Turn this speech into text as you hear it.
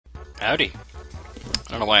Howdy. I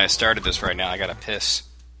don't know why I started this right now. I gotta piss.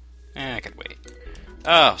 I could wait.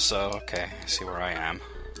 Oh, so, okay. I see where I am.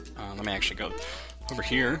 Let me actually go over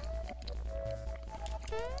here.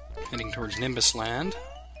 Heading towards Nimbus Land.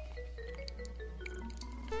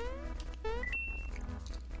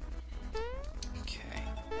 Okay.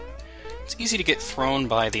 It's easy to get thrown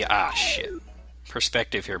by the, shit,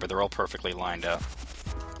 perspective here, but they're all perfectly lined up.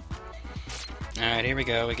 Alright, here we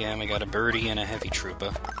go again. We got a birdie and a heavy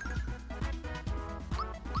trooper.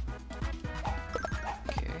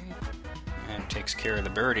 Okay. And takes care of the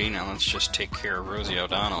birdie. Now let's just take care of Rosie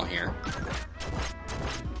O'Donnell here.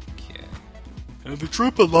 Okay. And the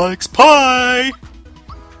trooper likes pie!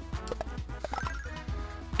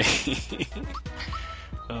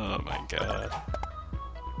 Oh my god.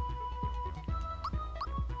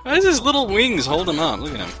 Why does his little wings hold him up?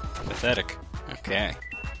 Look at him. Pathetic. Okay.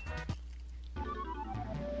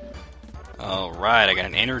 Alright, I got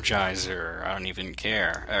an Energizer. I don't even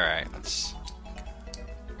care. Alright, let's...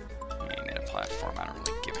 Aim at a platform. I don't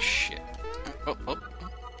really give a shit. Oh.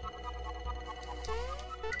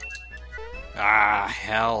 Ah,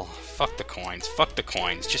 hell. Fuck the coins. Fuck the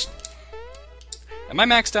coins. Just... Am I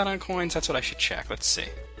maxed out on coins? That's what I should check. Let's see.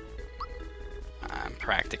 I'm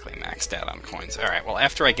practically maxed out on coins. Alright, well,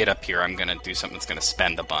 after I get up here, I'm gonna do something that's gonna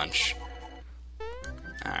spend a bunch.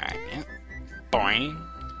 Alright, yep. Boing.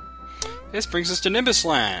 This brings us to Nimbus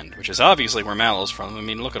Land, which is obviously where Mallow's from. I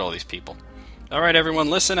mean, look at all these people. Alright, everyone,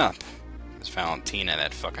 listen up. It's Valentina,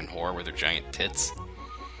 that fucking whore with her giant tits.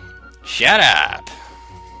 Shut up!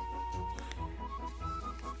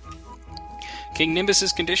 King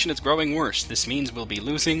Nimbus's condition is growing worse. This means we'll be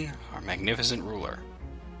losing our magnificent ruler.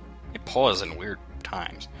 I pause in weird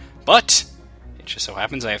times. But it just so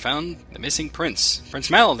happens I have found the missing prince. Prince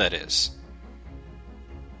Mallow, that is.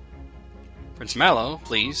 Prince Mallow,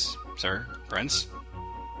 please. Sir, Prince.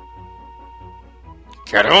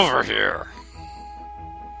 Get over here!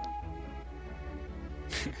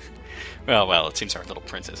 well, it seems our little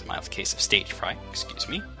prince has a mild case of stage fright. Excuse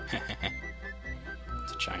me.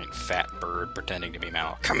 It's a giant fat bird pretending to be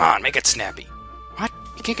Mallow. Come on, make it snappy. What?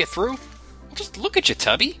 You can't get through? Well, just look at you,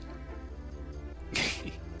 Tubby.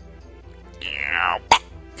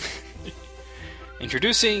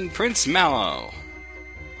 Introducing Prince Mallow.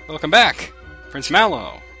 Welcome back, Prince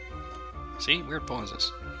Mallow. See? Weird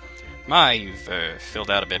pauses. My, you've filled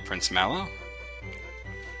out a bit, Prince Mallow.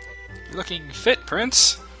 You're looking fit,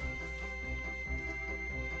 Prince.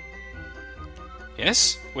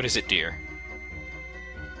 Yes? What is it, dear?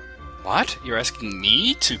 What? You're asking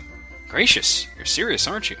me to... Gracious, you're serious,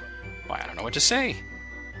 aren't you? Why, I don't know what to say.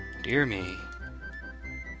 Dear me.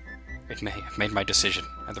 I've made my decision.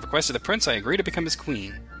 At the request of the prince, I agree to become his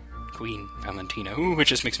queen. Queen Valentina. Ooh, it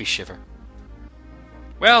just makes me shiver.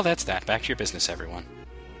 Well, that's that. Back to your business, everyone.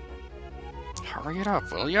 Hurry it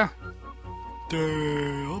up, will ya?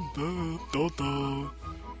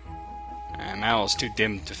 Mal's too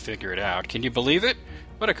dim to figure it out. Can you believe it?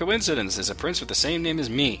 What a coincidence. There's a prince with the same name as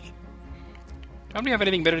me. Don't we have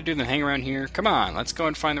anything better to do than hang around here? Come on, let's go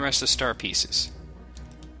and find the rest of the star pieces.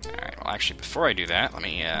 Alright, well actually before I do that, let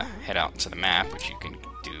me head out to the map, which you can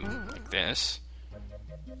do like this.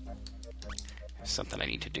 Something I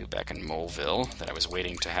need to do back in Moleville that I was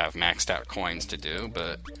waiting to have maxed out coins to do,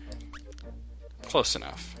 but close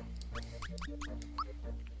enough.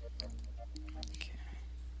 Okay.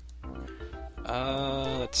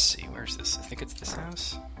 Let's see, where's this? I think it's this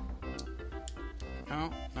house?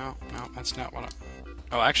 No, that's not what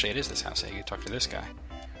Oh, actually it is this house. Hey, you talk to this guy.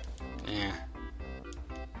 Yeah.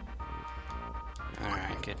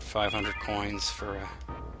 Alright, get 500 coins for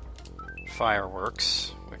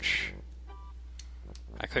fireworks, which...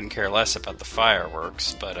 I couldn't care less about the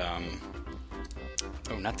fireworks, but, Oh,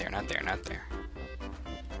 not there.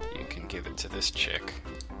 You can give it to this chick.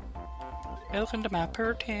 Welcome to my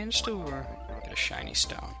Purtan store. Get a shiny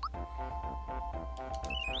stone.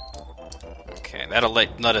 Okay, that'll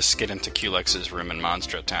let us get into Kulex's room in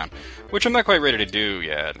Monstra Town, which I'm not quite ready to do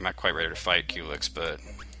yet. I'm not quite ready to fight Kulex, but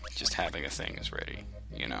just having a thing is ready.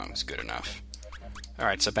 You know, it's good enough.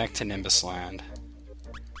 Alright, so back to Nimbus Land.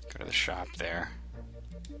 Go to the shop there.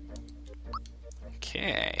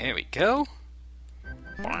 Okay, here we go.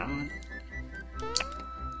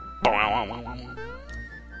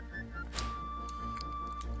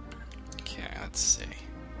 Okay, let's see.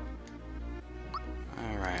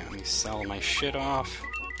 Alright, let me sell my shit off.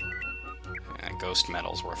 Ghost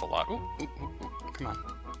metal's worth a lot. Ooh, come on.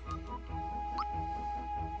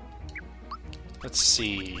 Let's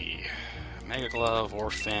see. Mega Glove,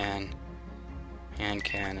 Orphan, Hand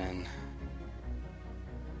Cannon,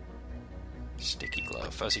 Sticky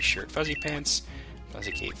Glove, Fuzzy Shirt, Fuzzy Pants,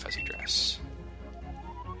 Fuzzy cape, fuzzy dress.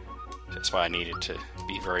 That's why I needed to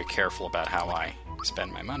be very careful about how I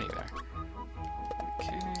spend my money there.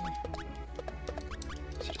 Okay.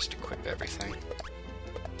 So just equip everything.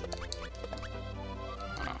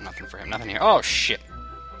 Oh no, nothing for him. Nothing here. Oh, shit!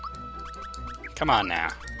 Come on now.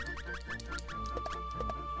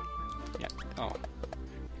 Yeah. Oh.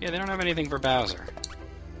 Yeah, they don't have anything for Bowser.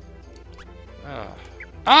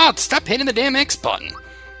 Oh, stop hitting the damn X button!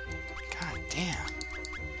 God damn.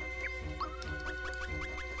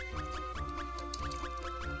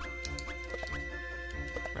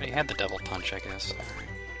 Already had the double punch, I guess. Alright.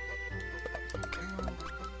 Okay.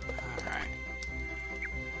 Alright.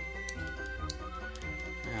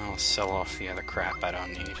 I'll sell off the other crap I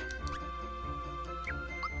don't need.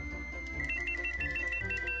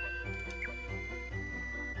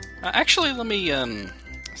 Actually, let me,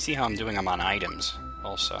 see how I'm doing on items,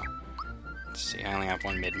 also. Let's see, I only have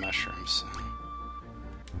one mid-mushroom, so...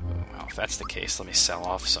 Well, if that's the case, let me sell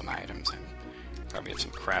off some items. I probably have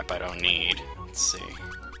some crap I don't need. Let's see.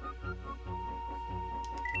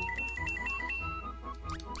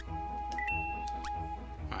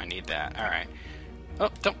 I need that. Alright. Oh,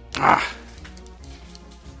 don't... Ah!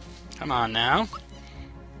 Come on, now.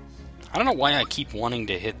 I don't know why I keep wanting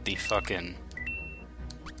to hit the fucking...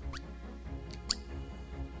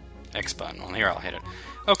 X button. Well, here, I'll hit it.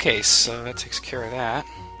 Okay, so that takes care of that.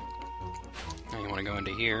 Now you want to go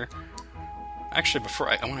into here. Actually, before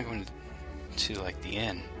I want to go into, like, the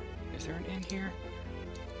inn. Is there an inn here?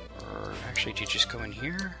 Or, actually, do you just go in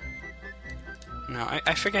here? No,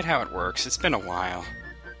 I forget how it works. It's been a while.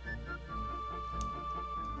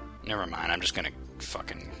 Never mind, I'm just gonna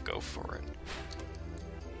fucking go for it.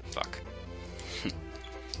 Fuck.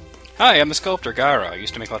 Hi, I'm the sculptor, Gyro. I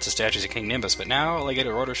used to make lots of statues of King Nimbus, but now all I get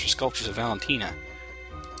are orders for sculptures of Valentina.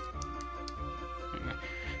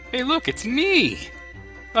 Hey, look, it's me!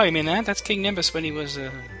 Oh, you mean that? That's King Nimbus when he was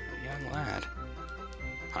a young lad.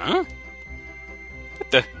 Huh?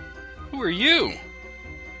 What the... Who are you?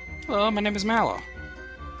 Hello, my name is Mallow.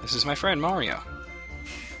 This is my friend, Mario.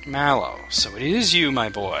 Mallow, so it is you, my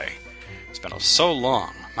boy. It's been so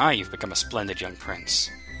long. My, you've become a splendid young prince.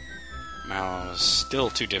 Mallow's still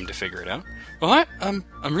too dim to figure it out. What? I'm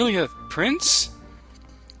really a prince?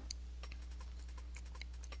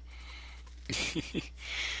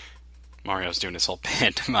 Mario's doing this whole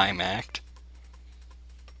pantomime act.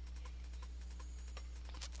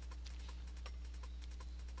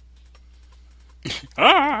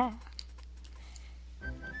 Ah!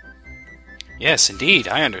 Yes, indeed,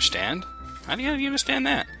 I understand. How do you understand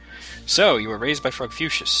that? So, you were raised by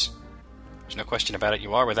Frogfucius. There's no question about it,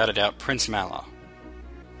 you are, without a doubt, Prince Mallow.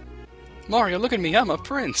 Mario, look at me, I'm a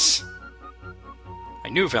prince! I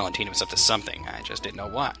knew Valentina was up to something, I just didn't know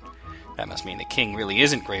what. That must mean the king really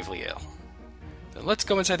isn't gravely ill. Then let's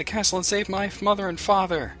go inside the castle and save my mother and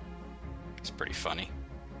father. It's pretty funny.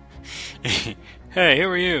 Hey, who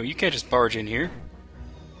are you? You can't just barge in here.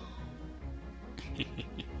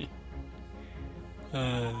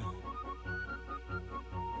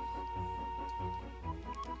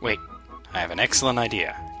 Wait, I have an excellent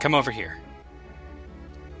idea. Come over here.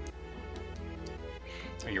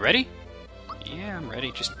 Are you ready? Yeah, I'm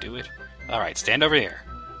ready. Just do it. Alright, stand over here.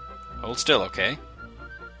 Hold still, okay?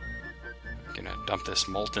 I'm gonna dump this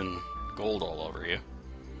molten gold all over you.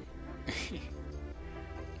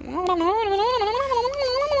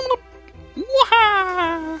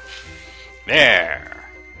 There!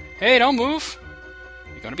 Hey, don't move!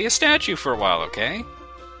 You're gonna be a statue for a while, okay?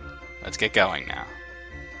 Let's get going now.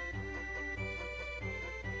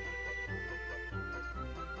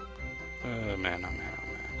 Oh man, oh man, oh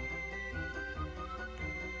man.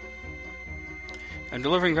 I'm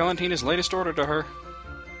delivering Valentina's latest order to her.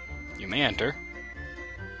 You may enter.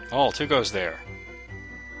 Oh, two goes there.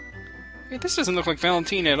 Hey, this doesn't look like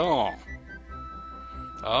Valentina at all.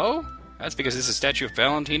 Oh? That's because this is a statue of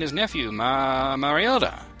Valentina's nephew,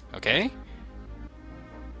 Mariota. Okay?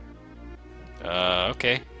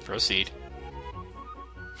 Okay. Proceed.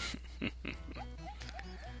 So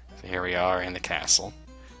here we are in the castle.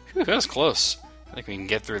 Whew, that was close. I think we can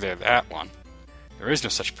get through there that one. There is no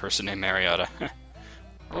such person named Mariota.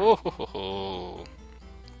 Oh, ho, ho, ho.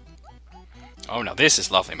 Oh, now this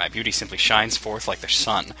is lovely. My beauty simply shines forth like the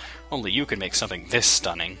sun. Only you can make something this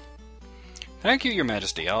stunning. Thank you, Your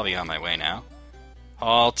Majesty. I'll be on my way now.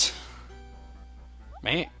 Halt.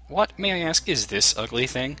 What, may I ask, is this ugly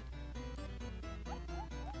thing?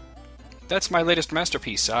 That's my latest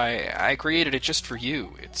masterpiece. I created it just for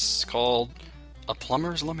you. It's called A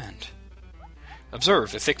Plumber's Lament.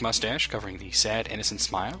 Observe the thick mustache covering the sad, innocent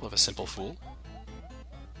smile of a simple fool.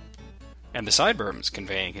 And the sideburns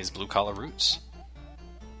conveying his blue-collar roots.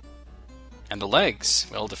 And the legs,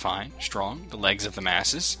 well defined, strong, the legs of the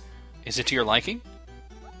masses. Is it to your liking?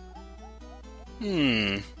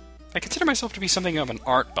 I consider myself to be something of an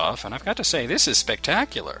art buff, and I've got to say, this is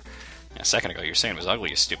spectacular. A second ago you were saying it was ugly,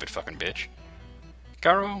 you stupid fucking bitch.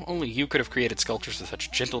 Garo, only you could have created sculptures with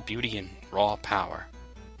such gentle beauty and raw power.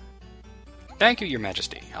 Thank you, Your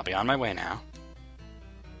Majesty. I'll be on my way now.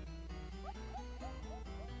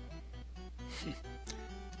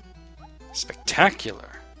 Spectacular.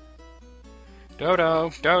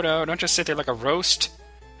 Dodo, Dodo, don't just sit there like a roast.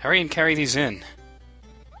 Hurry and carry these in.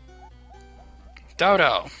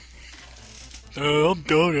 Dodo.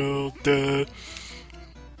 Dodo.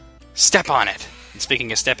 Step on it. And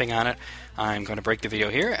speaking of stepping on it, I'm going to break the video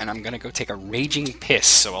here, and I'm going to go take a raging piss,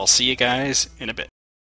 so I'll see you guys in a bit.